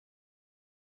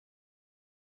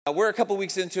We're a couple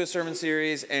weeks into a sermon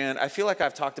series, and I feel like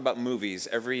I've talked about movies.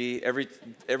 Every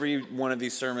one of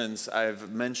these sermons,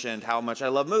 I've mentioned how much I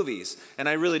love movies, and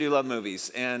I really do love movies.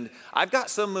 And I've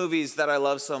got some movies that I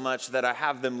love so much that I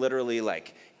have them literally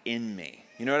like in me.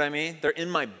 You know what I mean? They're in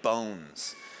my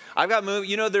bones. I've got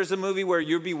there's a movie where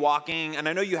you'll be walking, and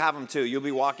I know you have them too. You'll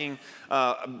be walking,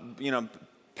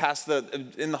 past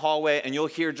in the hallway, and you'll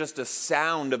hear just a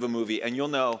sound of a movie, and you'll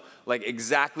know like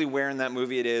exactly where in that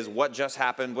movie it is, what just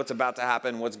happened, what's about to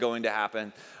happen, what's going to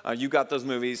happen. You've got those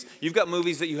movies. You've got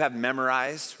movies that you have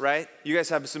memorized, right? You guys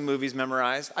have some movies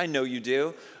memorized. I know you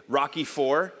do. Rocky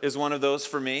IV is one of those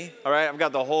for me. All right, I've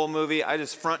got the whole movie. I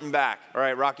just front and back. All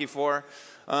right, Rocky IV.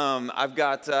 I've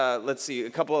got let's see,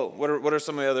 a couple. What are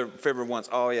some of the other favorite ones?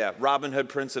 Oh yeah, Robin Hood,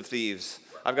 Prince of Thieves.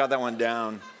 I've got that one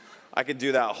down. I could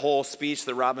do that whole speech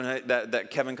that Robin Hood,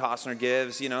 that Kevin Costner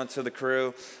gives, to the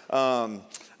crew. Dumb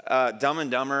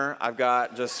and Dumber, I've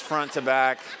got just front to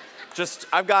back.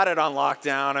 I've got it on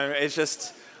lockdown. I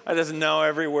just know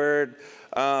every word.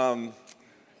 One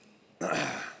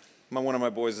of my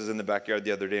boys was in the backyard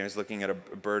the other day and he was looking at a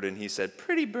bird and he said,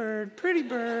 "Pretty bird, pretty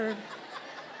bird."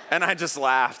 And I just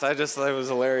laughed. It was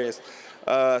hilarious.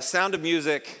 Sound of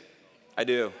Music. I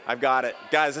do. I've got it.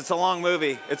 Guys, it's a long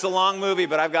movie.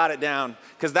 But I've got it down.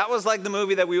 Because that was like the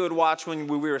movie that we would watch when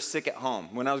we were sick at home.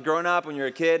 When I was growing up, when you're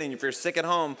a kid, and if you're sick at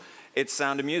home, it's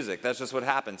Sound of Music. That's just what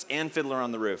happens. And Fiddler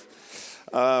on the Roof.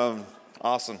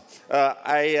 Awesome.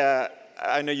 I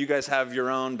know you guys have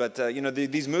your own, but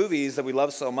these movies that we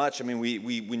love so much,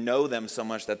 we know them so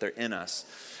much that they're in us.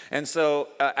 And so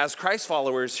as Christ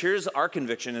followers, here's our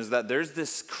conviction is that there's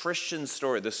this Christian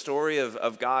story, the story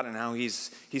of God and how he's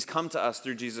come to us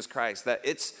through Jesus Christ, that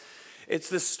it's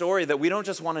this story that we don't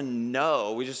just want to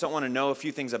know, we just don't want to know a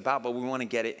few things about, but we want to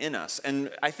get it in us. And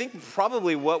I think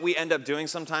probably what we end up doing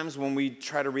sometimes when we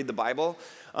try to read the Bible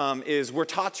is we're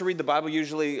taught to read the Bible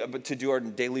usually to do our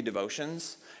daily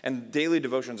devotions. And daily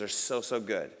devotions are so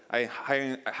good. I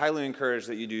highly encourage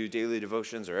that you do daily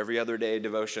devotions or every other day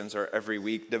devotions or every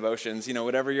week devotions,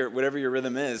 whatever your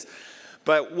rhythm is.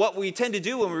 But what we tend to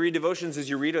do when we read devotions is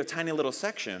you read a tiny little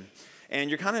section and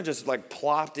you're kind of just like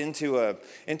plopped into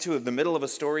the middle of a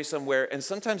story somewhere. And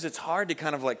sometimes it's hard to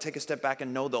kind of like take a step back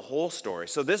and know the whole story.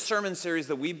 So this sermon series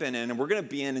that we've been in, and we're going to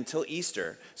be in until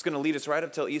Easter, it's going to lead us right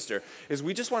up till Easter, is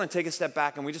we just want to take a step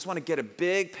back and we just want to get a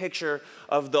big picture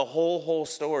of the whole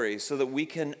story so that we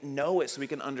can know it, so we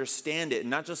can understand it. And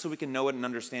not just so we can know it and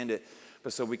understand it,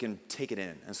 but so we can take it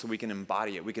in and so we can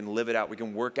embody it, we can live it out, we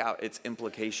can work out its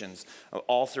implications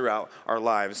all throughout our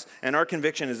lives. And our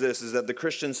conviction is this, is that the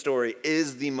Christian story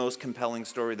is the most compelling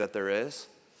story that there is,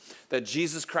 that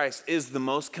Jesus Christ is the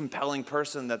most compelling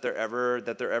person that there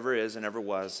ever is and ever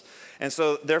was. And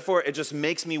so therefore it just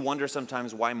makes me wonder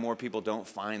sometimes why more people don't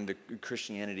find the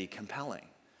Christianity compelling.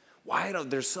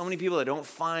 There's so many people that don't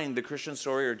find the Christian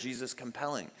story or Jesus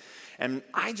compelling. And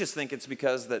I just think it's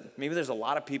because that maybe there's a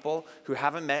lot of people who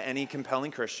haven't met any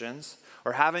compelling Christians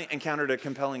or haven't encountered a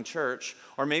compelling church,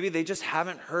 or maybe they just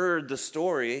haven't heard the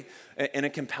story in a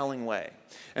compelling way.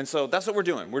 And so that's what we're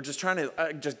doing. We're just trying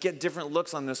to just get different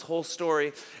looks on this whole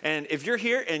story. And if you're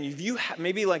here and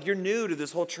maybe like you're new to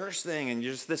this whole church thing and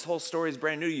this whole story is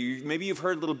brand new to you, maybe you've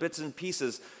heard little bits and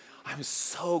pieces, I'm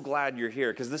so glad you're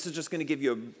here because this is just going to give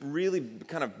you a really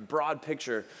kind of broad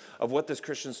picture of what this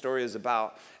Christian story is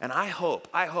about. And I hope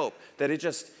that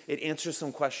it answers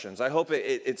some questions. I hope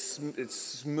it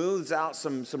smooths out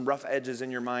some rough edges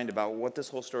in your mind about what this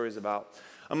whole story is about.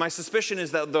 My suspicion is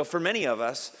that though for many of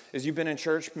us, is you've been in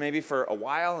church maybe for a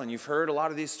while and you've heard a lot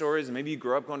of these stories, and maybe you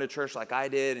grew up going to church like I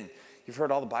did, and you've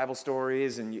heard all the Bible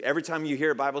stories, and every time you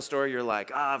hear a Bible story, you're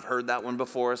like, I've heard that one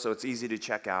before, so it's easy to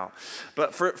check out.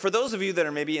 But for those of you that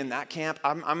are maybe in that camp,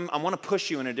 I want to push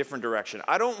you in a different direction.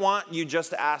 I don't want you just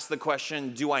to ask the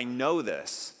question, do I know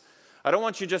this? I don't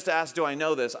want you just to ask, do I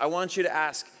know this? I want you to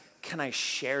ask, can I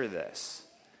share this?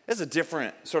 It's a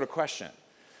different sort of question.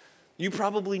 You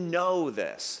probably know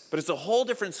this, but it's a whole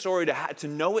different story to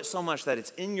know it so much that it's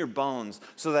in your bones,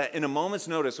 so that in a moment's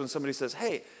notice when somebody says,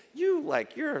 hey, you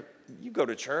go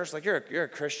to church, like you're a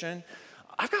Christian,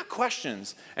 I've got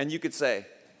questions, and you could say,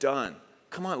 done.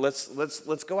 Come on, let's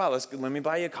go out. Let me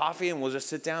buy you a coffee and we'll just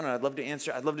sit down and I'd love to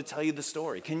answer. I'd love to tell you the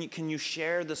story. Can you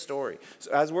share the story?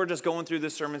 So as we're just going through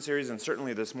this sermon series, and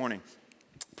certainly this morning,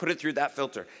 put it through that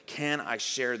filter. Can I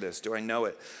share this? Do I know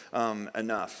it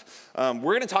enough?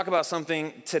 We're going to talk about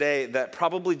something today that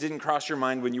probably didn't cross your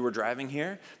mind when you were driving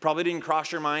here, probably didn't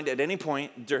cross your mind at any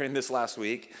point during this last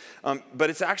week, but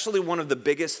it's actually one of the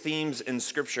biggest themes in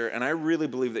Scripture, and I really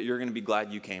believe that you're going to be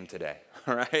glad you came today,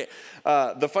 all right?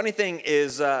 The funny thing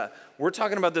is we're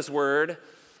talking about this word,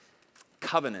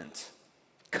 covenant.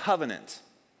 Covenant.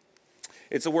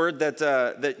 It's a word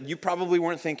that you probably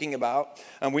weren't thinking about.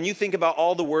 When you think about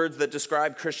all the words that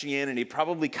describe Christianity,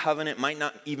 probably covenant might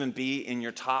not even be in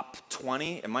your top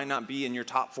 20. It might not be in your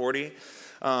top 40.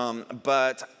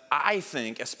 But I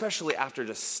think, especially after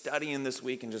just studying this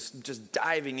week and just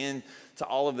diving into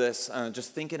all of this,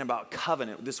 just thinking about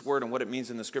covenant, this word and what it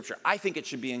means in the scripture, I think it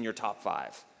should be in your top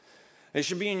 5. It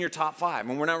should be in your top 5,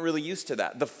 and we're not really used to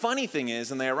that. The funny thing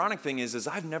is, and the ironic thing is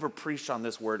I've never preached on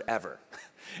this word ever.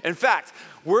 In fact,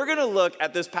 we're going to look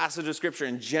at this passage of scripture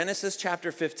in Genesis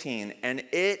chapter 15, and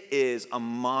it is a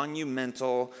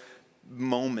monumental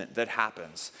moment that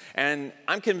happens. And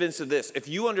I'm convinced of this. If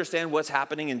you understand what's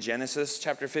happening in Genesis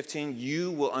chapter 15,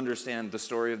 you will understand the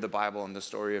story of the Bible and the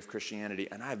story of Christianity.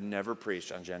 And I've never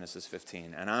preached on Genesis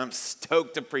 15. And I'm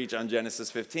stoked to preach on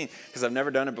Genesis 15 because I've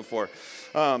never done it before.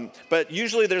 But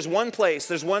usually there's one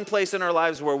place in our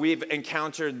lives where we've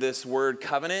encountered this word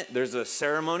covenant. There's a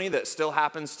ceremony that still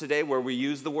happens today where we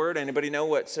use the word. Anybody know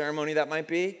what ceremony that might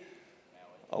be?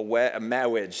 A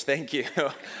marriage, thank you.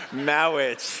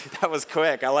 Marriage, that was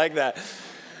quick, I like that.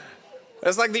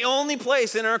 It's like the only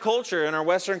place in our culture, in our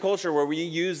Western culture, where we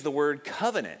use the word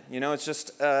covenant. You know, it's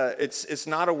just, it's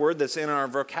not a word that's in our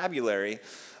vocabulary.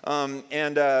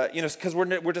 Because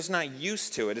we're just not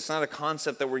used to it. It's not a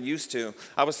concept that we're used to.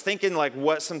 I was thinking like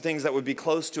what some things that would be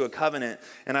close to a covenant,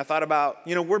 and I thought about,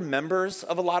 we're members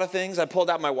of a lot of things. I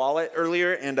pulled out my wallet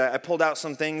earlier, and I pulled out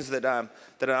some things that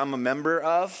I'm a member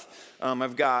of.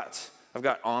 I've got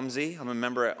OMSI. I'm a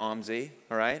member at OMSI,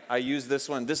 all right? I use this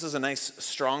one. This is a nice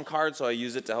strong card, so I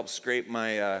use it to help scrape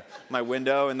my my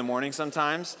window in the morning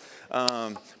sometimes.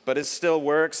 But it still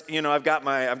works. I've got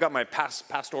my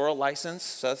pastoral license,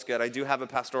 so that's good. I do have a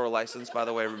pastoral license, by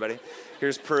the way, everybody.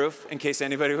 Here's proof, in case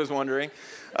anybody was wondering.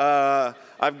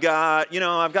 I've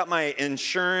got my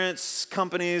insurance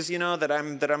companies,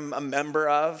 that I'm a member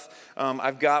of.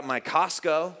 I've got my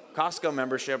Costco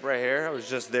membership right here. I was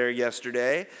just there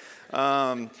yesterday.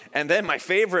 And then my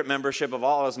favorite membership of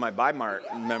all is my Bi-Mart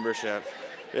membership.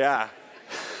 Yeah.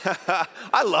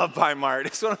 I love Bi-Mart.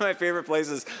 It's one of my favorite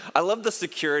places. I love the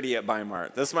security at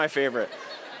Bi-Mart. That's my favorite.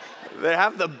 They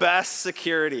have the best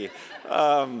security.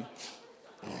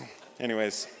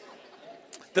 Anyways,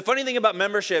 the funny thing about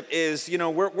membership is,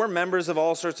 we're members of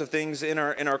all sorts of things in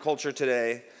our culture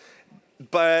today.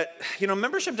 But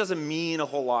membership doesn't mean a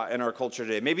whole lot in our culture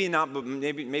today. Maybe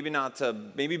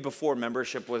before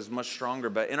membership was much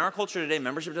stronger. But in our culture today,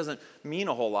 membership doesn't mean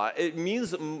a whole lot. It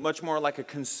means much more like a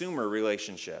consumer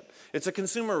relationship. It's a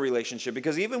consumer relationship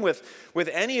because even with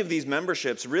any of these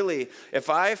memberships, really,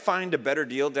 if I find a better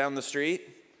deal down the street,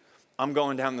 I'm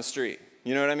going down the street.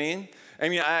 You know what I mean?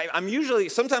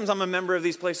 Sometimes I'm a member of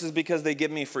these places because they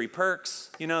give me free perks.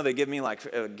 They give me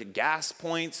like gas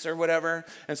points or whatever.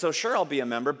 And so sure, I'll be a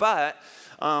member, but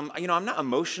I'm not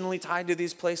emotionally tied to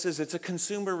these places. It's a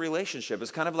consumer relationship.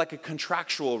 It's kind of like a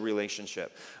contractual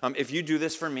relationship. If you do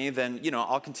this for me, then,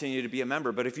 I'll continue to be a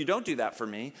member. But if you don't do that for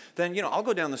me, then, I'll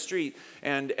go down the street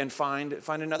and find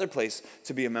another place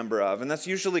to be a member of. And that's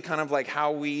usually kind of like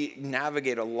how we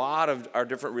navigate a lot of our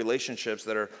different relationships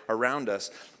that are around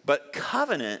us. But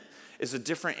covenant is a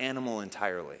different animal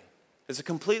entirely. It's a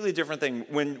completely different thing.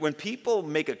 When people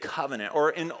make a covenant,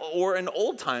 or in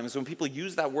old times when people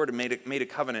used that word and made a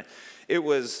covenant, it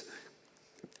was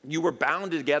you were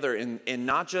bound together in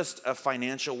not just a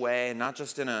financial way, and not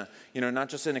just in a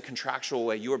contractual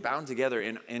way. You were bound together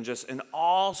in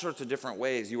all sorts of different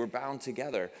ways. You were bound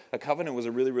together. A covenant was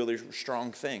a really, really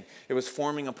strong thing. It was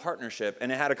forming a partnership,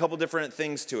 and it had a couple different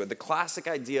things to it. The classic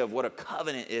idea of what a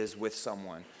covenant is with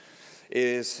someone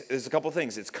is a couple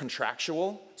things. It's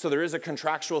contractual. So there is a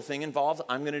contractual thing involved.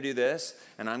 I'm going to do this,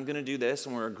 and I'm going to do this,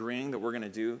 and we're agreeing that we're going to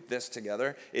do this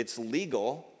together. It's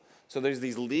legal. So there's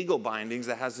these legal bindings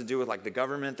that has to do with like the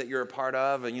government that you're a part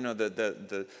of, and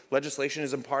the legislation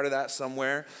is a part of that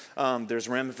somewhere. There's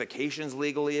ramifications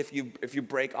legally if you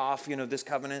break off this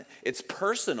covenant. It's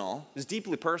personal. It's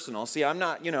deeply personal. See, I'm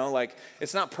not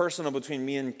it's not personal between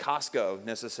me and Costco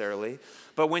necessarily,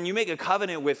 but when you make a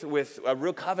covenant with a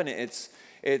real covenant,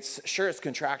 it's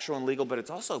contractual and legal, but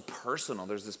it's also personal.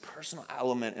 There's this personal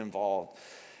element involved.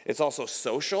 It's also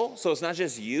social, so it's not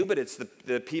just you, but it's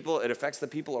the people. It affects the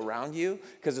people around you,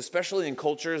 because especially in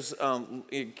cultures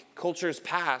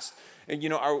past,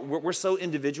 we're so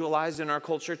individualized in our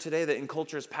culture today that in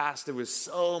cultures past it was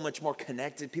so much more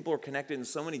connected. People were connected in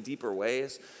so many deeper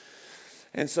ways.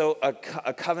 And so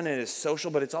a covenant is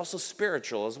social, but it's also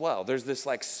spiritual as well. There's this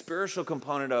like spiritual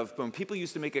component of when people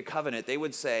used to make a covenant, they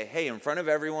would say, hey, in front of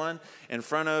everyone, in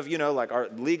front of,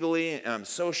 legally,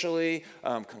 socially,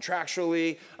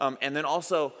 contractually, and then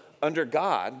also under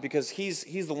God, because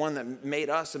he's the one that made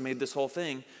us and made this whole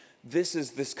thing, this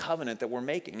is this covenant that we're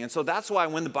making. And so that's why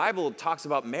when the Bible talks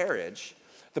about marriage,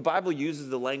 the Bible uses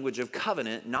the language of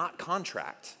covenant, not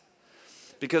contract.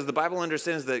 Because the Bible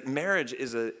understands that marriage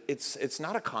it's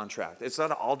not a contract. It's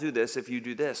not I'll do this if you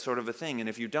do this sort of a thing. And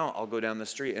if you don't, I'll go down the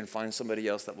street and find somebody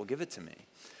else that will give it to me.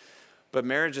 But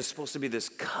marriage is supposed to be this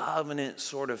covenant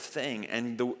sort of thing.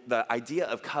 And the idea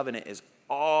of covenant is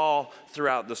all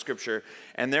throughout the scripture.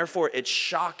 And therefore, it's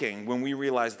shocking when we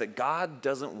realize that God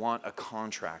doesn't want a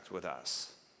contract with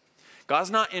us. God's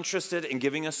not interested in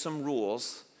giving us some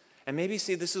rules. And maybe,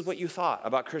 see, this is what you thought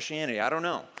about Christianity. I don't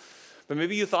know. But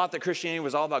maybe you thought that Christianity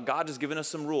was all about God just giving us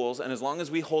some rules, and as long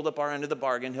as we hold up our end of the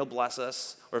bargain, he'll bless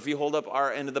us. Or if we hold up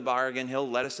our end of the bargain, he'll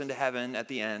let us into heaven at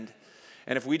the end.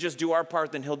 And if we just do our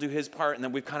part, then he'll do his part, and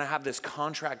then we kind of have this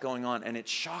contract going on. And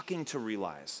it's shocking to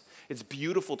realize, it's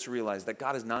beautiful to realize that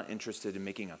God is not interested in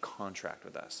making a contract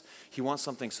with us. He wants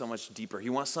something so much deeper. He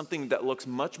wants something that looks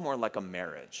much more like a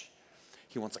marriage.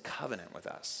 He wants a covenant with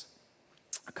us.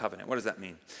 A covenant. What does that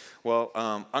mean? Well,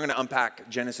 I'm going to unpack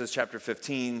Genesis chapter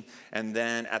 15, and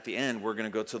then at the end, we're going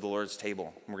to go to the Lord's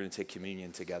table. We're going to take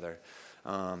communion together,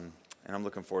 and I'm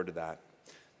looking forward to that,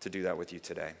 to do that with you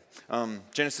today.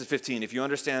 Genesis 15, if you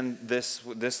understand this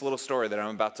little story that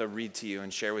I'm about to read to you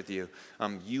and share with you,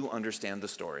 you understand the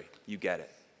story. You get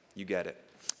it. You get it.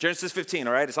 Genesis 15,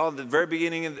 all right? It's all at the very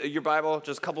beginning of your Bible,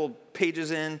 just a couple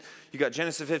pages in. You got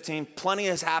Genesis 15. Plenty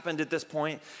has happened at this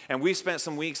point, and we spent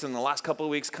some weeks in the last couple of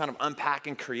weeks kind of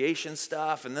unpacking creation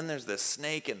stuff, and then there's this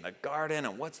snake in the garden,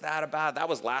 and what's that about? That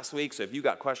was last week, so if you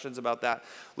got questions about that,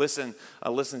 listen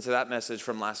to that message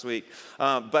from last week.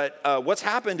 But what's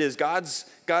happened is God,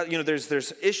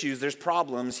 there's issues, there's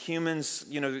problems. Humans,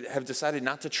 have decided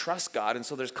not to trust God, and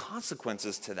so there's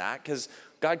consequences to that, because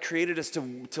God created us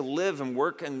to live and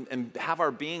work and have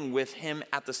our being with him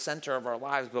at the center of our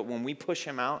lives. But when we push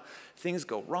him out, things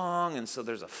go wrong. And so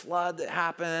there's a flood that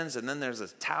happens. And then there's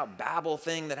this Babel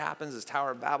thing that happens, this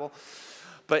Tower of Babel.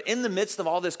 But in the midst of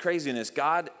all this craziness,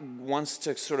 God wants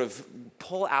to sort of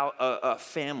pull out a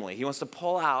family. He wants to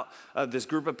pull out this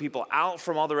group of people out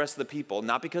from all the rest of the people,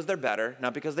 not because they're better,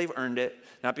 not because they've earned it,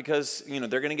 not because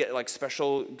they're going to get like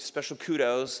special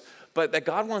kudos, but that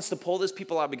God wants to pull this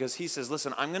people out because he says,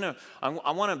 listen, I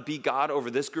want to be God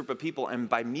over this group of people, and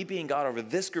by me being God over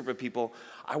this group of people,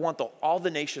 I want all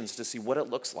the nations to see what it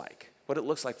looks like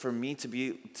for me to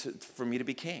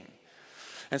be king.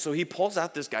 And so he pulls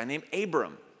out this guy named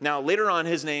Abram. Now, later on,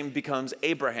 his name becomes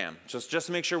Abraham. Just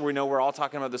to make sure we know we're all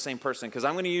talking about the same person, because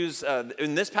I'm going to use,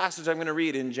 in this passage I'm going to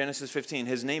read in Genesis 15,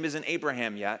 his name isn't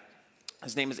Abraham yet.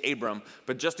 His name is Abram,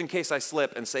 but just in case I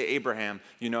slip and say Abraham,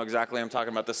 you know exactly I'm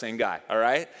talking about the same guy, all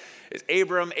right? It's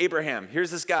Abraham.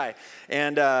 Here's this guy,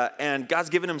 and God's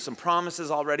given him some promises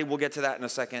already. We'll get to that in a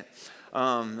second,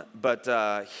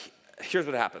 but here's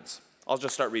what happens. I'll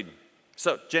just start reading.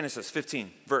 So, Genesis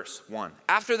 15, verse 1.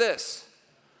 After this,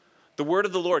 the word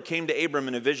of the Lord came to Abram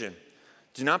in a vision.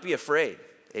 Do not be afraid,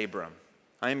 Abram.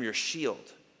 I am your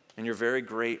shield and your very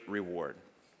great reward.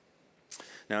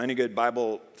 Now, any good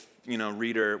Bible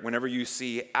reader, whenever you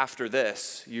see after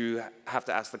this, you have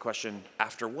to ask the question,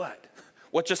 after what?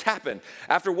 What just happened?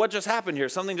 After what just happened here?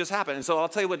 Something just happened. And so I'll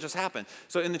tell you what just happened.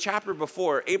 So in the chapter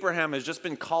before, Abraham has just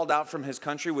been called out from his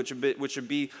country, which would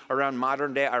be around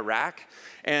modern day Iraq.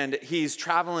 And he's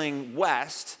traveling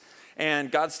west, and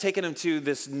God's taken him to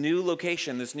this new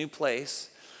location, this new place.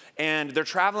 And they're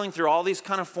traveling through all these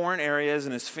kind of foreign areas,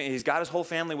 and he's got his whole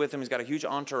family with him. He's got a huge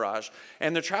entourage.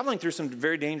 And they're traveling through some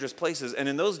very dangerous places. And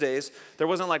in those days, there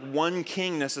wasn't like one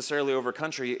king necessarily over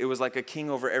country. It was like a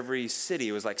king over every city.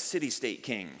 It was like city-state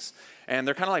kings. And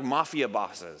they're kind of like mafia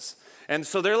bosses. And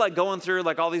so they're like going through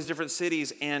like all these different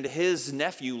cities, and his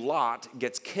nephew, Lot,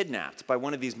 gets kidnapped by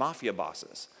one of these mafia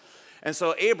bosses. And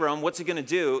so Abram, what's he going to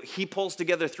do? He pulls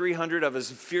together 300 of his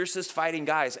fiercest fighting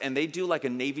guys, and they do like a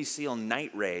Navy SEAL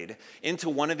night raid into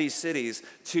one of these cities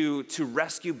to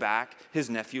rescue back his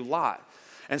nephew Lot.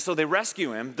 And so they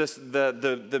rescue him.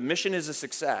 The mission is a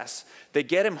success. They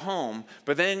get him home,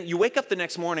 but then you wake up the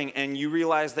next morning and you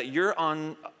realize that you're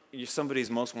on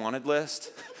somebody's most wanted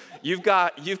list. You've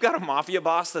got a mafia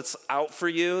boss that's out for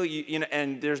you,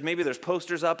 and there's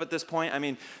posters up at this point. I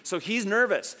mean, so he's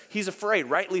nervous. He's afraid,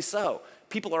 rightly so.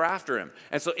 People are after him.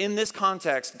 And so in this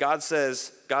context, God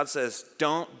says,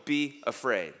 don't be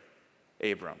afraid,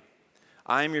 Abram.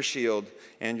 I am your shield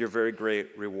and your very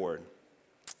great reward.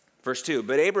 Verse 2,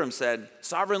 but Abram said,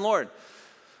 Sovereign Lord,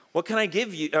 what can I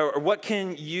give you, or what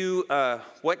can you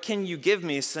give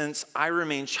me, since I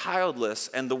remain childless,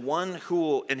 and the one who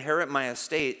will inherit my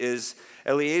estate is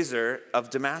Eliezer of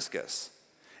Damascus?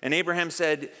 And Abraham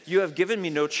said, you have given me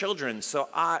no children, so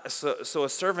a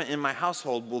servant in my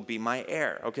household will be my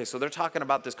heir. Okay, so they're talking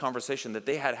about this conversation that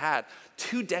they had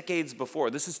 2 decades before.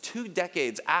 This is 2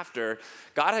 decades after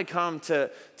God had come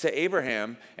to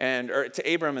Abraham or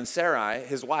to Abram and Sarai,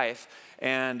 his wife,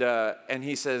 and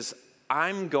he says,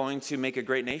 I'm going to make a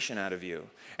great nation out of you.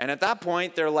 And at that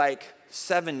point, they're in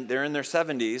their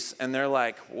 70s, and they're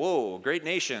like, whoa, great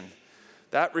nation.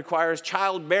 That requires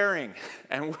childbearing,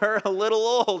 and we're a little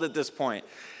old at this point.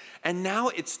 And now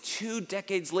it's 2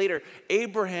 decades later.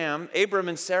 Abram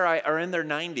and Sarai are in their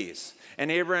 90s.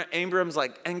 And Abram's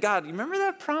like, and God, you remember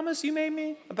that promise you made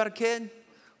me about a kid?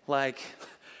 Like,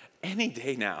 any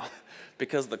day now,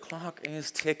 because the clock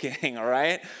is ticking, all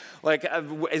right? Like,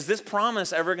 is this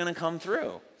promise ever going to come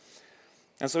through?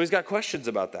 And so he's got questions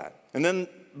about that. And then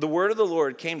the word of the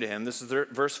Lord came to him. This is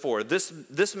verse 4.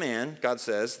 This man, God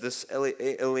says, this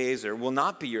Eliezer, will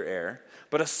not be your heir,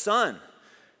 but a son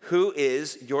who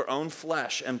is your own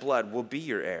flesh and blood will be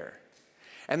your heir.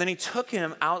 And then he took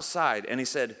him outside and he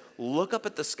said, look up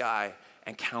at the sky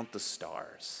and count the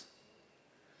stars.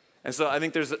 And so I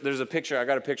think there's a picture. I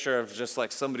got a picture of just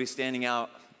like somebody standing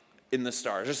out in the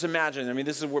stars. Just imagine, I mean,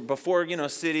 this is before,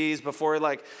 cities, before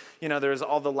there's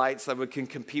all the lights that can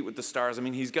compete with the stars. I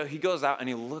mean, he goes out and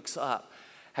he looks up.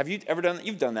 Have you ever done that?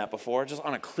 You've done that before, just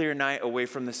on a clear night away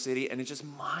from the city, and it's just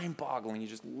mind-boggling. You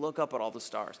just look up at all the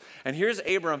stars. And here's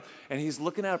Abram, and he's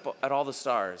looking at all the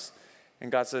stars.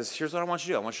 And God says, here's what I want you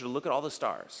to do. I want you to look at all the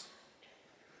stars.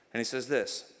 And he says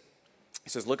this. He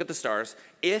says, look at the stars,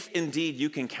 if indeed you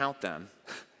can count them,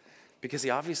 because he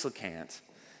obviously can't.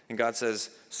 And God says,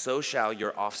 so shall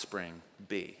your offspring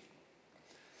be.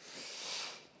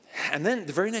 And then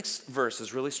the very next verse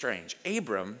is really strange.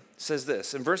 Abram says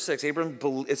this. In verse 6,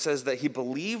 it says that he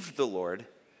believed the Lord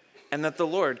and that the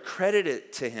Lord credited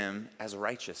it to him as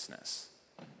righteousness.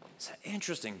 It's an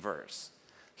interesting verse.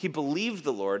 He believed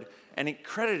the Lord and he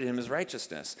credited him as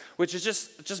righteousness, which is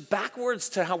just backwards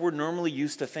to how we're normally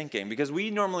used to thinking. Because we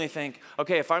normally think,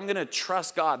 okay, if I'm going to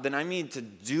trust God, then I need to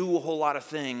do a whole lot of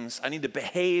things. I need to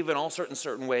behave in all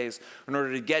certain ways in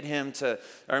order to get him to,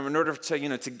 or in order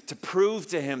to prove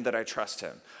to him that I trust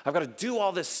him. I've got to do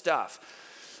all this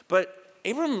stuff. But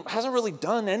Abram hasn't really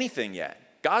done anything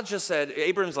yet. God just said,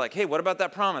 Abram's like, hey, what about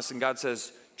that promise? And God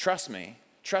says, trust me.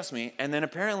 And then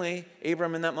apparently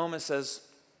Abram in that moment says,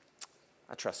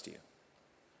 I trust you.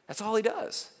 That's all he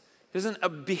does. He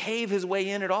doesn't behave his way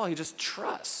in at all. He just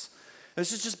trusts. And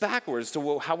this is just backwards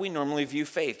to how we normally view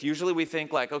faith. Usually we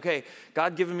think like, okay,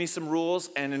 God given me some rules,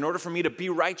 and in order for me to be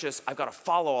righteous, I've got to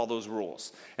follow all those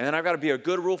rules. And then I've got to be a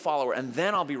good rule follower, and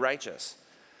then I'll be righteous.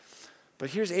 But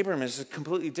here's Abram. It's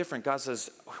completely different. God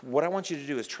says, what I want you to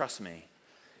do is trust me.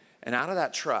 And out of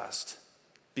that trust,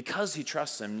 because he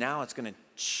trusts him, now it's going to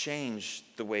change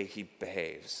the way he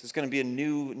behaves. It's going to be a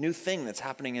new thing that's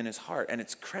happening in his heart, and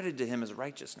it's credited to him as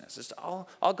righteousness. It's all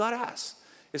God asks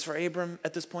is for Abram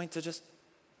at this point to just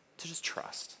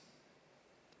trust.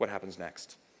 What happens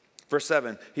next? Verse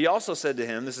 7, he also said to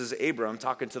him, this is Abram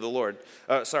talking to the Lord.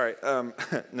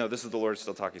 No, this is the Lord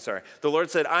still talking, sorry. The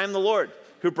Lord said, I am the Lord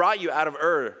who brought you out of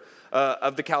Ur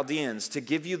of the Chaldeans to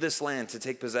give you this land to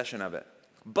take possession of it.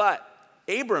 But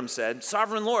Abram said,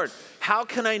 Sovereign Lord, how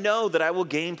can I know that I will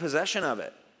gain possession of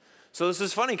it? So this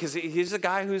is funny because he's a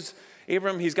guy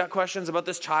he's got questions about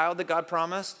this child that God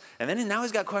promised, and then now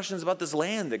he's got questions about this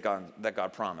land that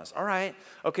God promised. All right,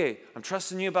 okay, I'm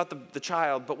trusting you about the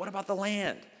child, but what about the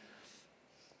land?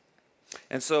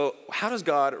 And so how does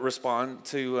God respond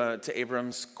to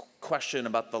Abram's question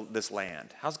about this land?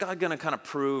 How's God going to kind of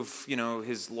prove,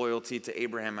 his loyalty to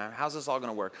Abraham? How's this all going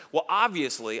to work? Well,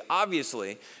 obviously,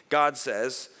 God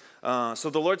says, so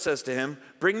the Lord says to him,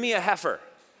 bring me a heifer.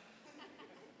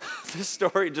 This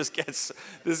story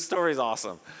is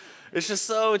awesome. It's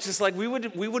just like we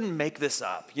wouldn't make this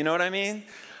up. You know what I mean?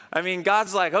 I mean,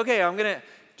 God's like, okay, I'm going to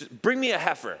just bring me a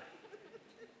heifer.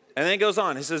 And then it goes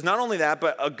on. He says, not only that,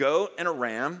 but a goat and a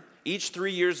ram, each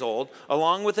 3 years old,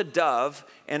 along with a dove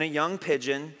and a young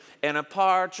pigeon and a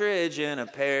partridge in a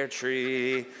pear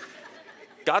tree.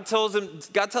 God tells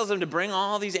him to bring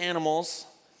all these animals.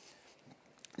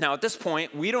 Now, at this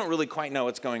point, we don't really quite know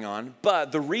what's going on,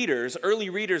 but the early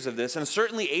readers of this, and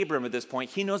certainly Abram at this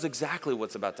point, he knows exactly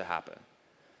what's about to happen.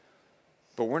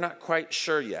 But we're not quite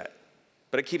sure yet.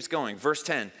 But it keeps going. Verse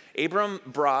 10, Abram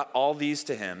brought all these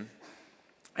to him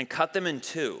and cut them in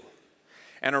two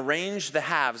and arranged the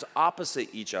halves opposite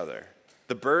each other.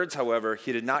 The birds, however,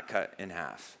 he did not cut in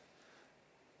half.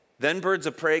 Then birds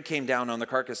of prey came down on the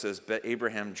carcasses, but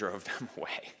Abraham drove them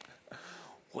away.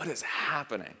 What is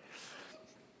happening?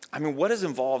 I mean, what is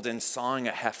involved in sawing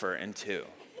a heifer in two,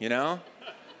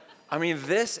 I mean,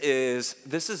 this is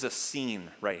a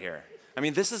scene right here. I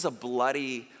mean, this is a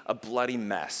bloody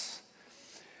mess.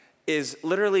 Is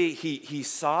literally he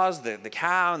saws the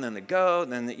cow and then the goat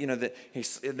and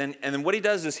then then what he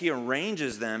does is he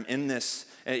arranges them in this.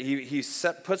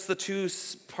 Puts the two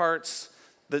parts,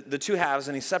 the two halves,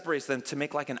 and he separates them to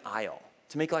make like an aisle.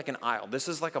 This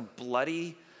is like a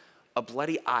bloody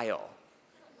aisle.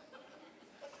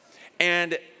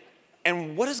 And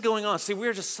what is going on? See,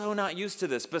 we're just so not used to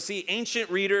this. But see, ancient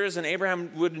readers and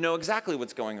Abraham would know exactly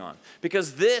what's going on.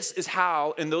 Because this is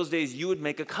how, in those days, you would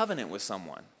make a covenant with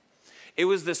someone. It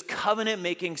was this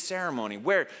covenant-making ceremony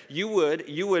where you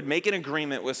would make an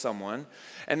agreement with someone,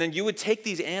 and then you would take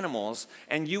these animals,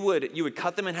 and you would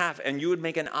cut them in half, and you would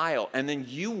make an aisle. And then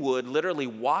you would literally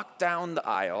walk down the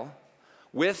aisle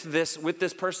with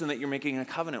this person that you're making a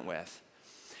covenant with.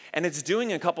 And it's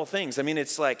doing a couple things. I mean,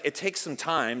 it's like, it takes some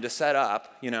time to set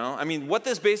up, I mean, what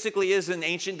this basically is in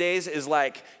ancient days is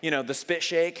like, the spit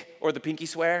shake or the pinky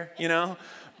swear,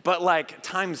 but like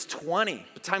times 20,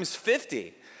 times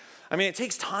 50. I mean, it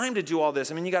takes time to do all this.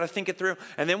 I mean, you got to think it through.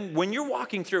 And then when you're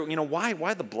walking through,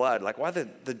 why the blood? Like, why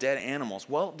the dead animals?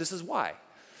 Well, this is why.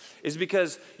 Is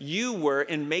because you were,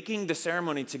 in making the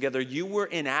ceremony together, you were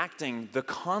enacting the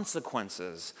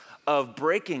consequences of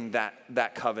breaking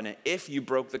that covenant if you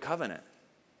broke the covenant.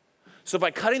 So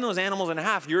by cutting those animals in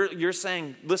half, you're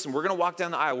saying, listen, we're going to walk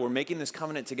down the aisle. We're making this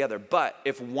covenant together. But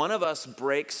if one of us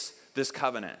breaks this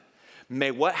covenant,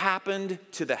 may what happened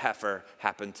to the heifer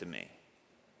happen to me.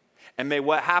 And may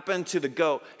what happened to the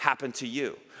goat happen to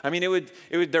you. I mean,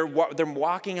 they're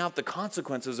walking out the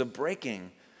consequences of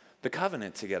breaking the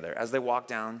covenant together as they walk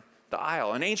down the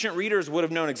aisle. And ancient readers would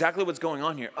have known exactly what's going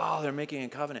on here. Oh, they're making a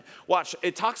covenant. Watch,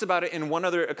 it talks about it in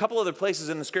a couple other places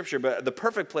in the scripture, but the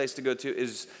perfect place to go to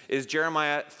is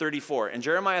Jeremiah 34. In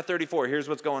Jeremiah 34, here's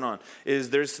what's going on, is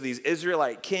there's these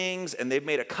Israelite kings, and they've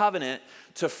made a covenant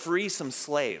to free some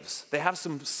slaves. They have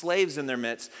some slaves in their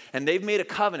midst, and they've made a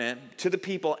covenant to the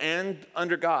people and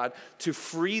under God to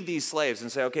free these slaves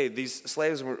and say, okay, these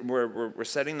slaves, we're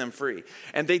setting them free.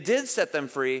 And they did set them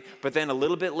free, but then a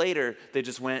little bit later, they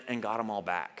just went and got them all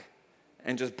back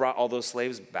and just brought all those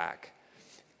slaves back.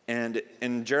 And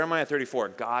in Jeremiah 34,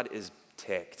 God is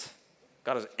ticked.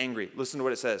 God is angry. Listen to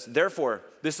what it says. Therefore,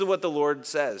 this is what the Lord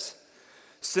says.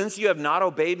 Since you have not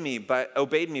obeyed me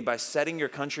by setting your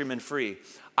countrymen free,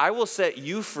 I will set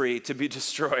you free to be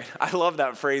destroyed. I love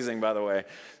that phrasing, by the way.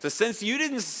 So since you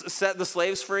didn't set the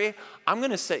slaves free, I'm going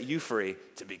to set you free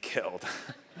to be killed,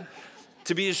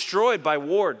 to be destroyed by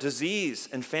war, disease,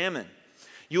 and famine.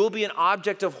 You will be an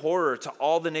object of horror to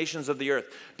all the nations of the earth.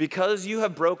 Because you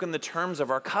have broken the terms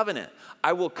of our covenant,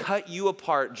 I will cut you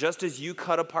apart just as you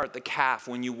cut apart the calf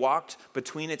when you walked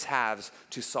between its halves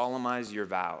to solemnize your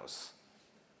vows.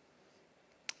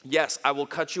 Yes, I will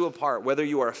cut you apart, whether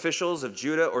you are officials of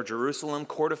Judah or Jerusalem,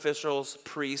 court officials,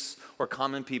 priests, or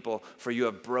common people, for you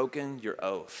have broken your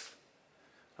oath.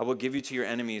 I will give you to your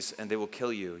enemies, and they will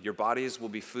kill you. Your bodies will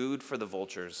be food for the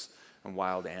vultures and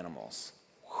wild animals.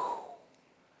 Whew.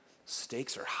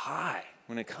 Stakes are high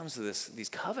when it comes to these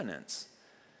covenants.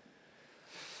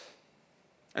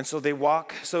 And so they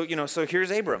walk, so here's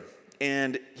Abram,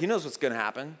 and he knows what's going to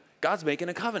happen. God's making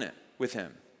a covenant with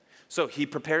him. So he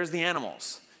prepares the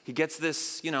animals. He gets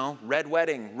this, red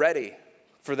wedding ready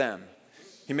for them.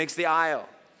 He makes the aisle.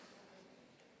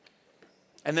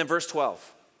 And then verse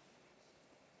 12.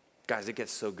 Guys, it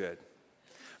gets so good.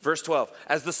 Verse 12.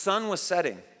 As the sun was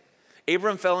setting,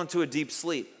 Abram fell into a deep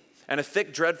sleep, and a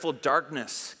thick, dreadful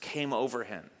darkness came over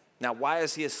him. Now, why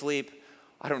is he asleep?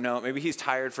 I don't know. Maybe he's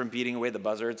tired from beating away the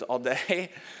buzzards all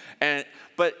day.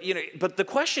 But the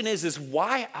question is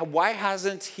why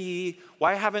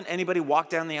haven't anybody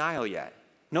walked down the aisle yet?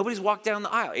 Nobody's walked down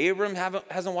the aisle. Abram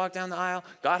hasn't walked down the aisle.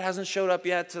 God hasn't showed up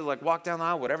yet to walk down the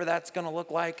aisle, whatever that's going to look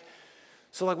like.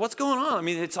 So what's going on? I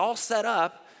mean, it's all set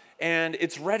up and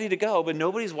it's ready to go, but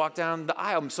nobody's walked down the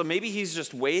aisle. So maybe he's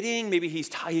just waiting. Maybe he's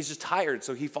just tired,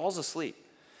 so he falls asleep.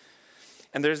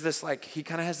 And there's this, he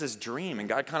kind of has this dream, and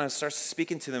God kind of starts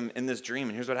speaking to them in this dream.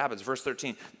 And here's what happens, verse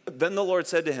 13. Then the Lord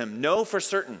said to him, know for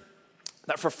certain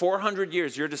that for 400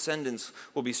 years your descendants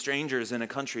will be strangers in a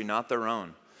country not their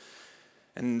own,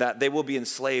 and that they will be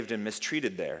enslaved and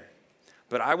mistreated there.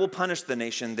 But I will punish the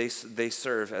nation they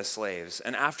serve as slaves,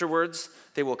 and afterwards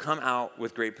they will come out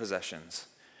with great possessions.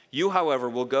 You, however,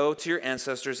 will go to your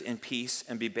ancestors in peace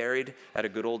and be buried at a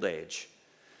good old age.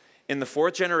 In the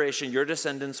 4th generation, your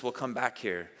descendants will come back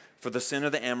here, for the sin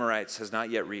of the Amorites has not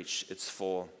yet reached its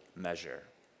full measure.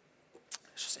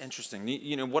 It's just interesting.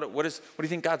 What do you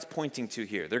think God's pointing to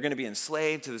here? They're going to be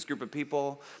enslaved to this group of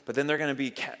people, but then they're going to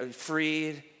be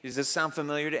freed. Does this sound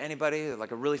familiar to anybody? Like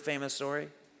a really famous story?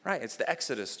 Right, it's the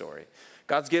Exodus story.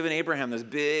 God's given Abraham this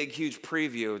big, huge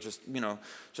preview,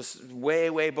 just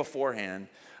way, way beforehand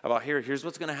about here's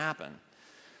what's going to happen.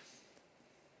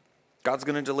 God's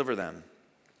going to deliver them.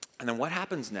 And then what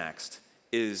happens next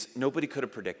is nobody could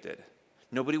have predicted.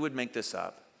 Nobody would make this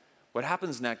up. What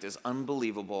happens next is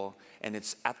unbelievable, and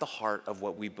it's at the heart of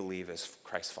what we believe as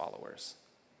Christ followers.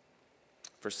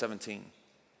 Verse 17.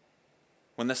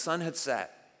 When the sun had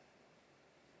set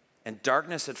and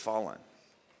darkness had fallen,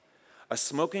 a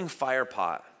smoking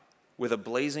firepot with a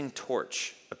blazing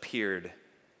torch appeared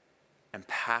and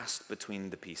passed between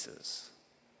the pieces.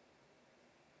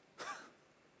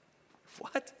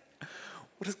 What?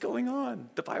 What is going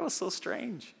on? The Bible's so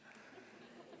strange.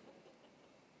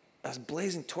 A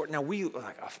blazing torch. Now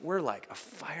we're like a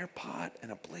fire pot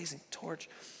and a blazing torch.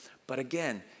 But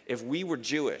again, if we were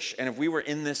Jewish and if we were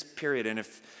in this period and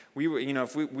if we were,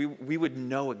 if we would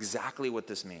know exactly what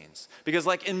this means. Because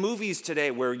like in movies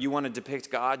today where you want to depict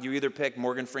God, you either pick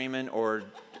Morgan Freeman or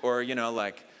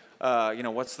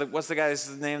what's the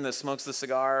guy's name that smokes the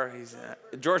cigar? He's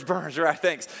George Burns, right?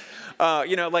 Thanks.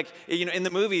 In the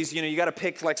movies, you got to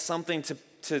pick like something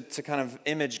to kind of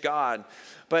image God.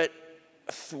 But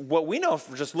what we know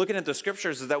from just looking at the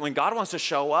scriptures is that when God wants to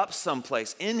show up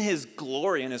someplace in his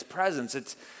glory, in his presence,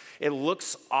 it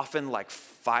looks often like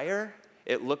fire.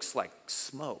 It looks like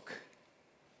smoke.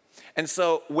 And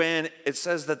so when it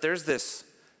says that there's this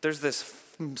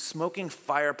smoking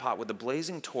fire pot with a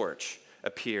blazing torch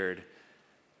appeared,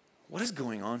 what is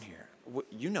going on here?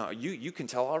 You can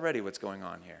tell already what's going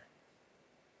on here.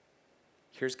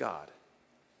 Here's God.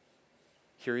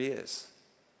 Here he is.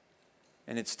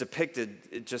 And it's depicted,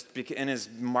 in his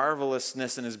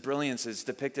marvelousness and his brilliance, it's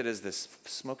depicted as this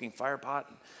smoking fire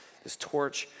pot, this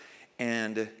torch,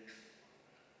 and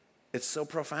it's so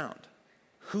profound.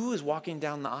 Who is walking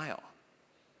down the aisle?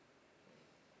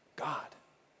 God.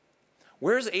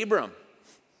 Where's Abram?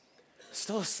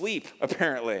 Still asleep,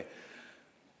 apparently.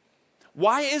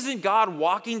 Why isn't God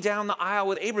walking down the aisle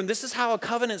with Abram? This is how a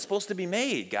covenant's supposed to be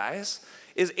made, guys.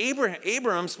 Is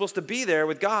Abram supposed to be there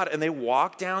with God and they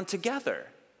walk down together?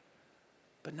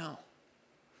 But no.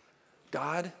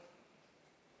 God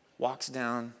walks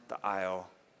down the aisle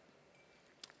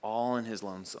all in his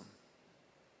lonesome.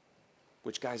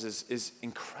 Which, guys, is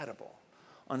incredible,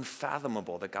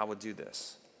 unfathomable that God would do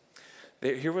this.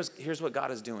 Here's what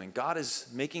God is doing. God is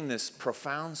making this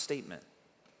profound statement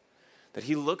that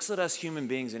he looks at us human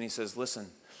beings and he says, listen,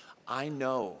 I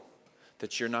know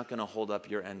that you're not going to hold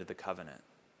up your end of the covenant.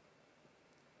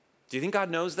 Do you think God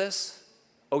knows this?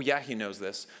 Oh, yeah, he knows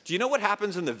this. Do you know what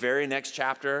happens in the very next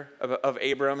chapter of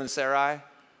Abram and Sarai?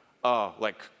 Oh,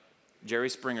 like Jerry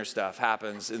Springer stuff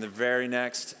happens in the very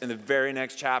next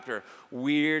chapter.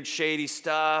 Weird, shady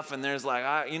stuff, and there's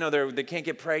like, they can't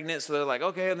get pregnant, so they're like,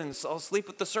 okay, then I'll sleep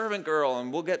with the servant girl,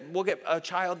 and we'll get a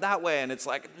child that way. And it's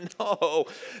like,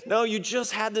 no, you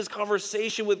just had this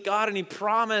conversation with God, and he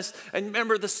promised. And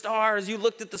remember the stars, you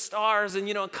looked at the stars,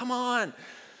 and come on.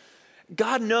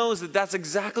 God knows that that's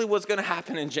exactly what's going to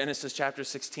happen in Genesis chapter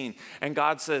 16. And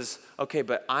God says, okay,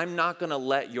 but I'm not going to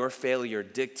let your failure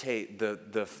dictate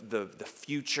the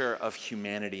future of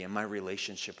humanity and my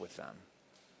relationship with them.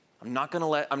 I'm not going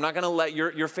to let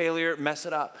your failure mess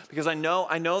it up because I know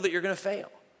that you're going to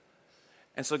fail.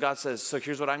 And so God says, so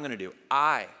here's what I'm going to do.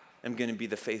 I am going to be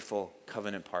the faithful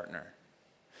covenant partner.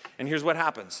 And here's what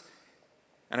happens.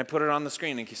 And I put it on the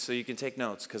screen so you can take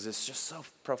notes because it's just so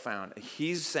profound.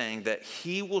 He's saying that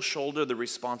he will shoulder the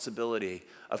responsibility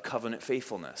of covenant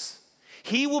faithfulness.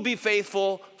 He will be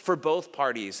faithful for both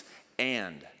parties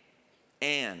and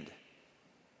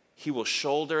he will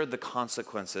shoulder the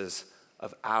consequences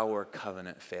of our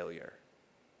covenant failure.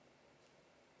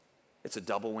 It's a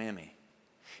double whammy.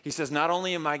 He says, not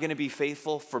only am I going to be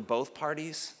faithful for both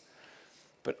parties,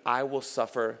 but I will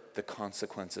suffer the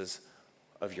consequences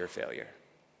of your failure.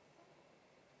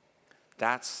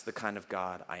 That's the kind of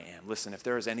God I am. Listen, if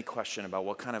there is any question about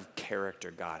what kind of character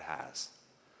God has,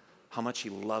 how much he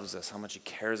loves us, how much he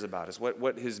cares about us,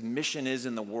 what his mission is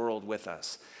in the world with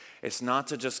us, it's not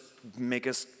to just make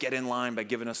us get in line by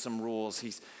giving us some rules.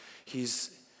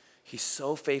 He's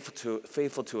so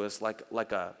faithful to us like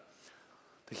that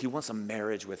he wants a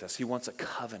marriage with us. He wants a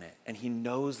covenant, and he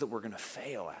knows that we're going to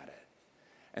fail at it.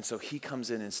 And so he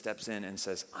comes in and steps in and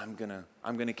says, I'm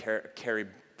gonna carry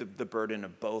the burden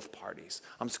of both parties.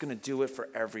 I'm just going to do it for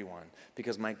everyone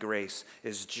because my grace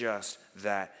is just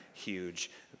that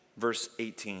huge. Verse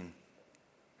 18.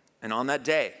 And on that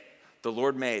day, the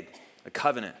Lord made a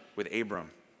covenant with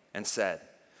Abram and said,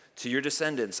 to your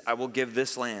descendants, I will give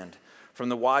this land from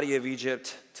the Wadi of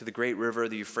Egypt to the great river,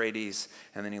 the Euphrates.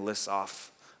 And then he lists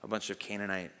off a bunch of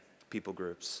Canaanite people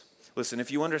groups. Listen,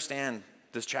 if you understand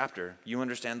this chapter, you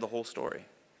understand the whole story.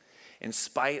 In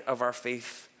spite of our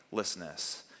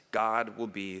faithlessness, God will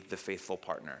be the faithful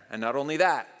partner. And not only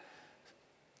that,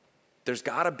 there's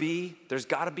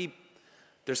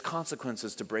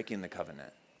consequences to breaking the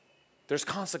covenant. There's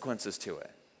consequences to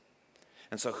it.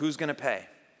 And so who's going to pay?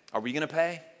 Are we going to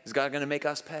pay? Is God going to make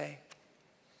us pay?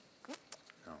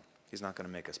 No, he's not going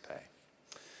to make us pay.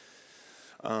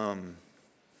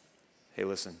 Hey,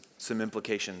 listen, some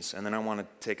implications, and then I want to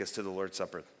take us to the Lord's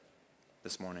Supper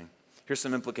this morning. Here's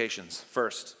some implications.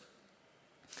 First,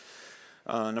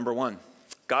 number one,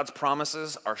 God's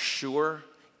promises are sure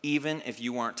even if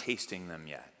you aren't tasting them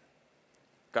yet.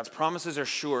 God's promises are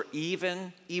sure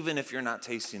even if you're not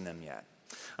tasting them yet.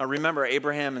 Remember,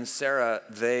 Abraham and Sarah,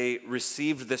 they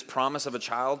received this promise of a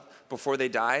child before they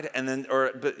died, and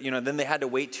then they had to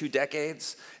wait 2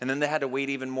 decades, and then they had to wait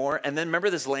even more. And then remember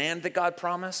this land that God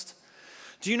promised?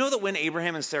 Do you know that when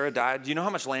Abraham and Sarah died, do you know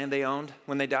how much land they owned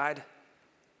when they died?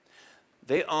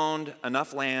 They owned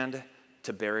enough land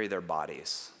to bury their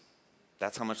bodies.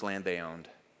 That's how much land they owned.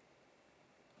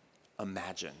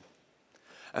 Imagine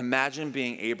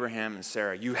being Abraham and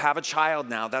Sarah. You have a child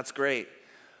now, that's great,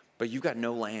 but you've got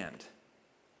no land.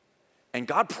 And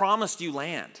God promised you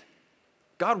land.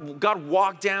 God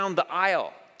walked down the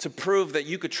aisle to prove that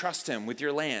you could trust him with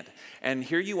your land. And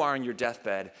here you are in your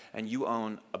deathbed, and you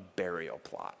own a burial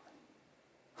plot.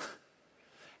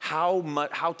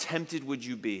 How tempted would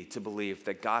you be to believe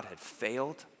that God had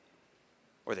failed,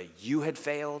 or that you had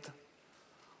failed,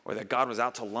 or that God was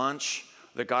out to lunch,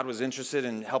 that God was interested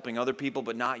in helping other people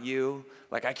but not you?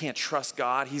 Like, I can't trust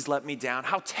God, he's let me down.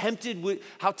 How tempted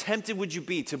would you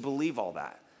be to believe all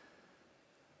that?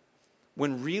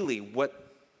 When really what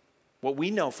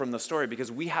we know from the story,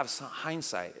 because we have some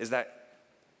hindsight, is that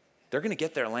they're going to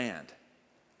get their land.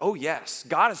 Oh yes,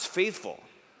 God is faithful.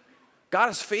 God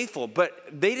is faithful, but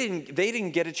they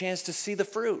didn't get a chance to see the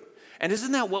fruit. And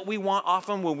isn't that what we want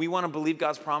often when we want to believe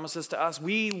God's promises to us?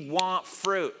 We want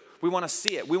fruit. We want to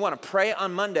see it. We want to pray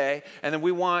on Monday, and then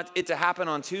we want it to happen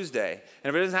on Tuesday. And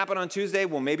if it doesn't happen on Tuesday,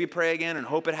 we'll maybe pray again and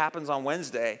hope it happens on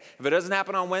Wednesday. If it doesn't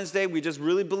happen on Wednesday, we just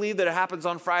really believe that it happens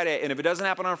on Friday. And if it doesn't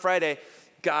happen on Friday,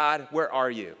 God, where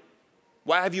are you?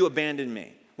 Why have you abandoned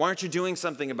me? Why aren't you doing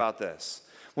something about this?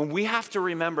 When we have to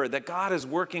remember that God is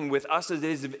working with us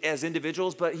as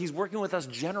individuals, but he's working with us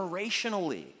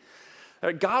generationally.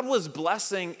 God was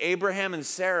blessing Abraham and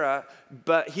Sarah,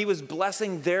 but he was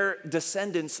blessing their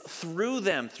descendants through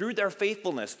them, through their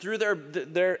faithfulness, through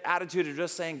their attitude of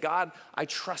just saying, God, I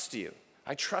trust you.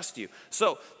 I trust you.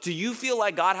 So, do you feel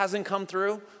like God hasn't come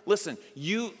through? Listen,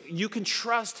 you can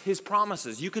trust his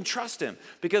promises. You can trust him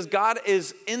because God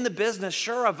is in the business,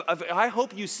 sure, of I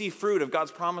hope you see fruit of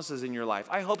God's promises in your life.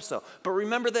 I hope so. But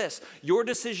remember this, your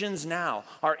decisions now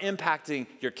are impacting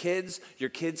your kids, your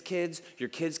kids' kids, your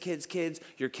kids' kids' kids,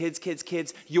 your kids' kids'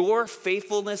 kids. Your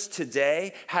faithfulness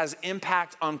today has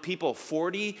impact on people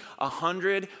 40,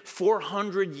 100,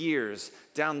 400 years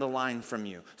down the line from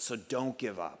you. So don't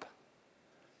give up.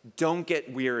 Don't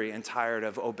get weary and tired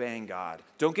of obeying God.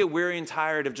 Don't get weary and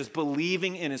tired of just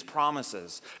believing in his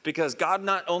promises, because God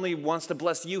not only wants to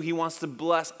bless you, he wants to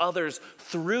bless others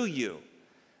through you.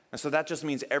 And so that just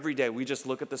means every day we just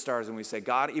look at the stars and we say,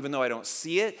 God, even though I don't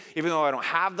see it, even though I don't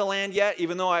have the land yet,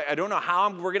 even though I don't know how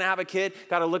we're going to have a kid,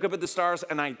 God, I look up at the stars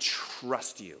and I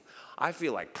trust you. I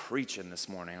feel like preaching this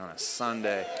morning on a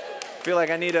Sunday. I feel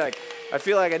like I need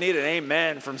an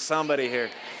amen from somebody here.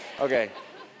 Okay.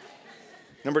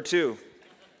 Number two,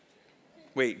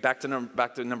 back to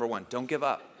number one. Don't give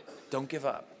up. Don't give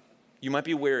up. You might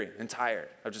be weary and tired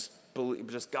of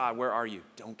just God, where are you?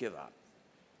 Don't give up.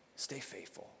 Stay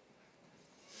faithful.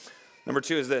 Number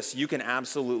two is this. You can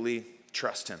absolutely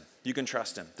trust him. You can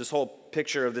trust him. This whole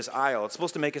picture of this aisle, it's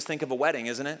supposed to make us think of a wedding,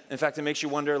 isn't it? In fact, it makes you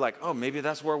wonder, like, oh, maybe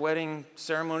that's where wedding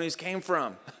ceremonies came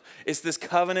from. It's this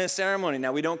covenant ceremony.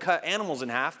 Now, we don't cut animals in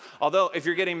half, although if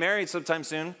you're getting married sometime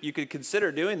soon, you could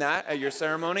consider doing that at your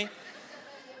ceremony.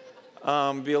 Be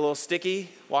a little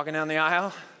sticky walking down the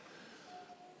aisle.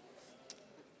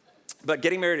 But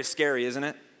getting married is scary, isn't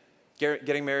it?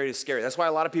 Getting married is scary. That's why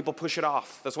a lot of people push it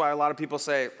off. That's why a lot of people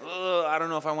say, I don't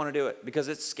know if I want to do it, because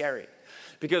it's scary.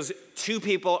 Because two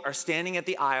people are standing at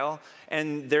the aisle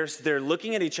and they're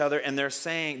looking at each other and they're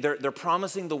saying, they're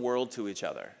promising the world to each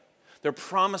other. They're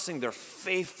promising their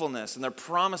faithfulness, and they're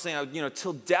promising,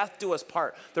 till death do us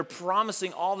part. They're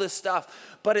promising all this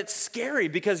stuff, but it's scary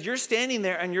because you're standing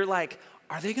there and you're like,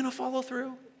 are they going to follow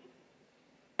through?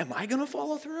 am I going to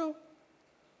follow through?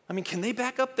 I mean, can they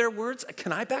back up their words?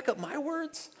 Can I back up my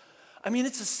words? I mean,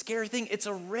 it's a scary thing. It's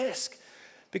a risk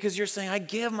because you're saying, I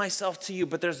give myself to you,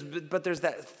 but there's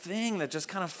that thing that just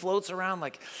kind of floats around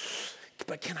like,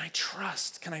 but can I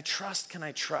trust? Can I trust? Can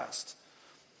I trust?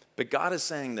 But God is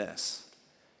saying this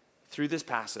through this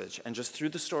passage and just through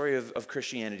the story of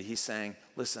Christianity. He's saying,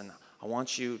 listen, I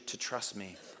want you to trust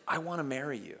me. I want to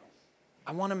marry you.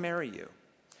 I want to marry you.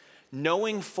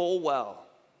 Knowing full well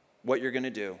what you're going to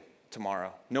do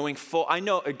tomorrow. I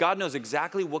know God knows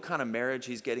exactly what kind of marriage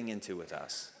he's getting into with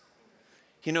us.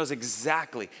 He knows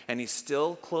exactly, and he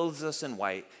still clothes us in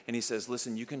white, and he says,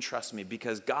 listen, you can trust me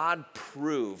because God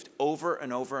proved over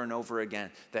and over and over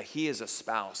again that he is a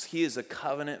spouse. He is a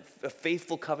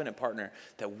faithful covenant partner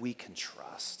that we can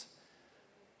trust.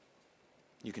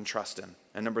 You can trust him.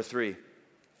 And number 3,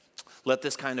 let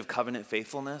this kind of covenant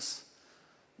faithfulness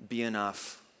be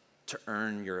enough to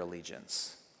earn your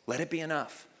allegiance. Let it be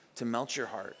enough to melt your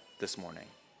heart this morning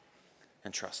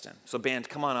and trust him. So band,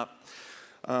 come on up.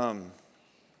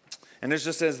 And there's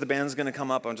just as the band's going to come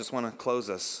up, I just want to close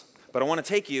us. But I want to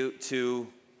take you to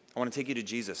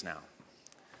Jesus now.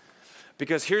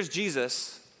 Because here's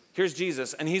Jesus,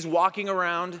 and he's walking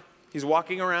around,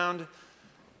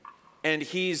 and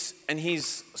he's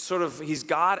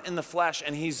God in the flesh,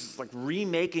 and he's like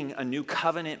remaking a new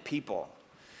covenant people.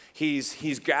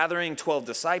 He's gathering 12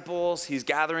 disciples, he's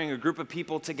gathering a group of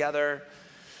people together.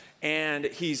 And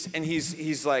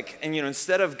he's like,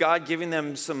 instead of God giving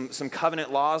them some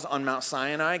covenant laws on Mount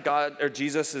Sinai,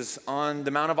 Jesus is on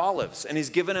the Mount of Olives, and he's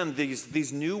given them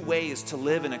these new ways to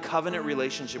live in a covenant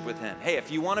relationship with him. Hey, if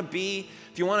you want to be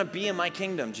in my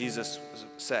kingdom, Jesus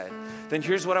said, then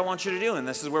here's what I want you to do. And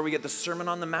this is where we get the Sermon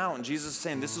on the Mount. And Jesus is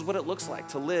saying, this is what it looks like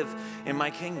to live in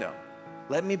my kingdom.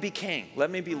 Let me be king.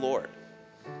 Let me be Lord.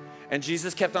 And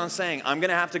Jesus kept on saying, I'm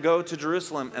going to have to go to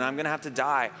Jerusalem and I'm going to have to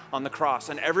die on the cross.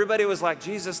 And everybody was like,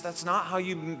 Jesus, that's not how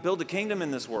you build a kingdom in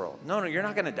this world. No, you're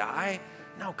not going to die.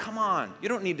 No, come on. You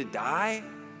don't need to die.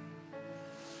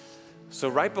 So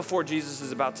right before Jesus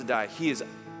is about to die, he is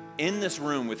in this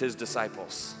room with his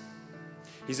disciples.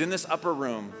 He's in this upper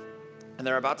room and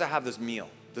they're about to have this meal,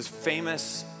 this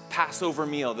famous Passover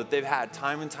meal that they've had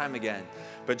time and time again.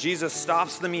 But Jesus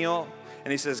stops the meal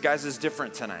and he says, guys, it's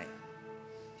different tonight.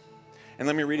 And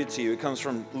let me read it to you. It comes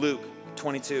from Luke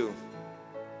 22.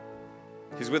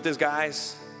 He's with his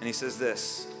guys, and he says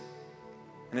this.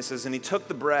 And it says, and he took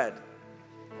the bread,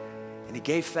 and he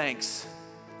gave thanks,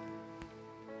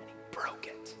 and he broke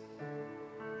it.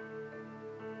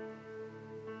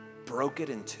 Broke it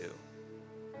in two.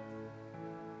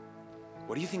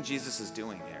 What do you think Jesus is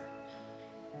doing here?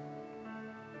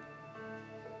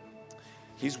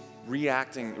 He's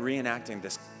reenacting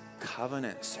this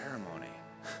covenant ceremony.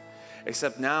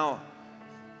 Except now,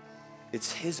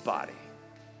 it's his body.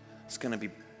 It's going to be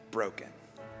broken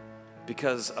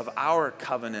because of our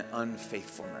covenant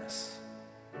unfaithfulness.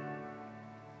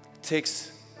 He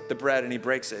takes the bread and he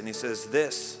breaks it and he says,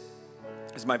 this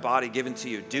is my body given to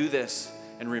you. Do this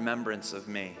in remembrance of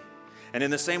me. And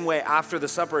in the same way, after the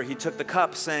supper, he took the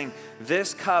cup saying,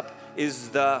 this cup is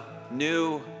the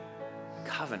new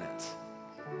covenant.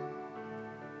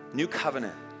 New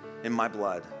covenant in my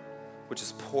blood, which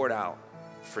is poured out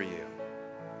for you.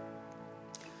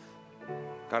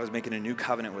 God is making a new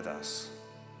covenant with us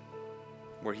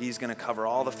where he's going to cover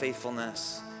all the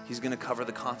faithfulness. He's going to cover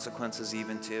the consequences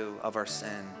even too of our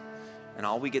sin. And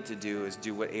all we get to do is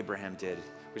do what Abraham did.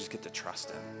 We just get to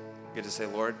trust him. We get to say,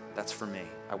 Lord, that's for me.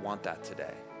 I want that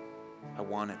today. I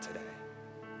want it today.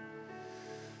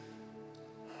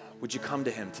 Would you come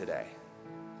to him today?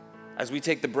 As we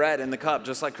take the bread and the cup,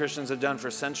 just like Christians have done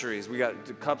for centuries, we got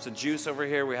the cups of juice over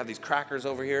here, we have these crackers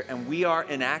over here, and we are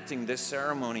enacting this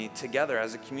ceremony together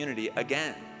as a community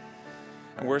again.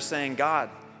 And we're saying, God,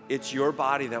 it's your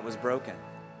body that was broken.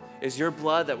 It's your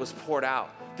blood that was poured out.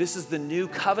 This is the new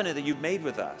covenant that you've made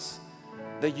with us,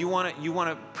 that you want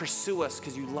to pursue us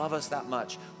because you love us that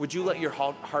much. Would you let your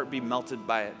heart be melted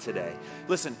by it today?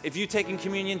 Listen, if you've taken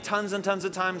communion tons and tons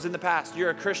of times in the past, you're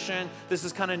a Christian, this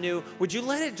is kind of new, would you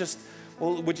let it just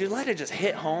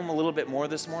hit home a little bit more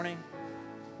this morning?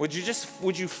 Would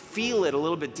you feel it a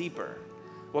little bit deeper?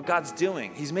 What God's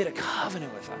doing, he's made a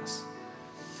covenant with us.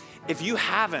 If you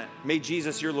haven't made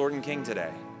Jesus your Lord and King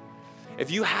today, if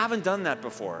you haven't done that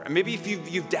before, and maybe if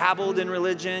you've dabbled in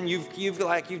religion, you've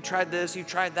tried this, you've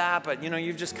tried that, but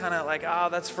you've just kind of like, oh,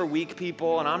 that's for weak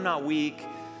people, and I'm not weak,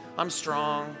 I'm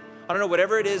strong. I don't know,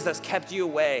 whatever it is that's kept you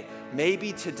away,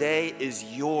 maybe today is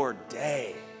your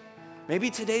day. Maybe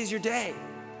today's your day.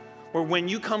 Where when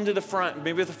you come to the front,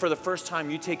 maybe for the first time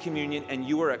you take communion and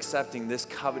you are accepting this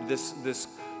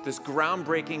this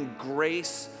groundbreaking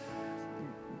grace,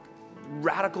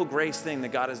 radical grace thing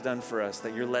that God has done for us,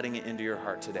 that you're letting it into your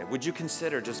heart today? Would you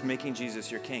consider just making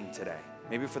Jesus your king today?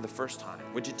 Maybe for the first time.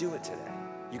 Would you do it today?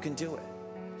 You can do it.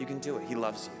 You can do it. He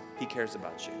loves you. He cares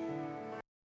about you.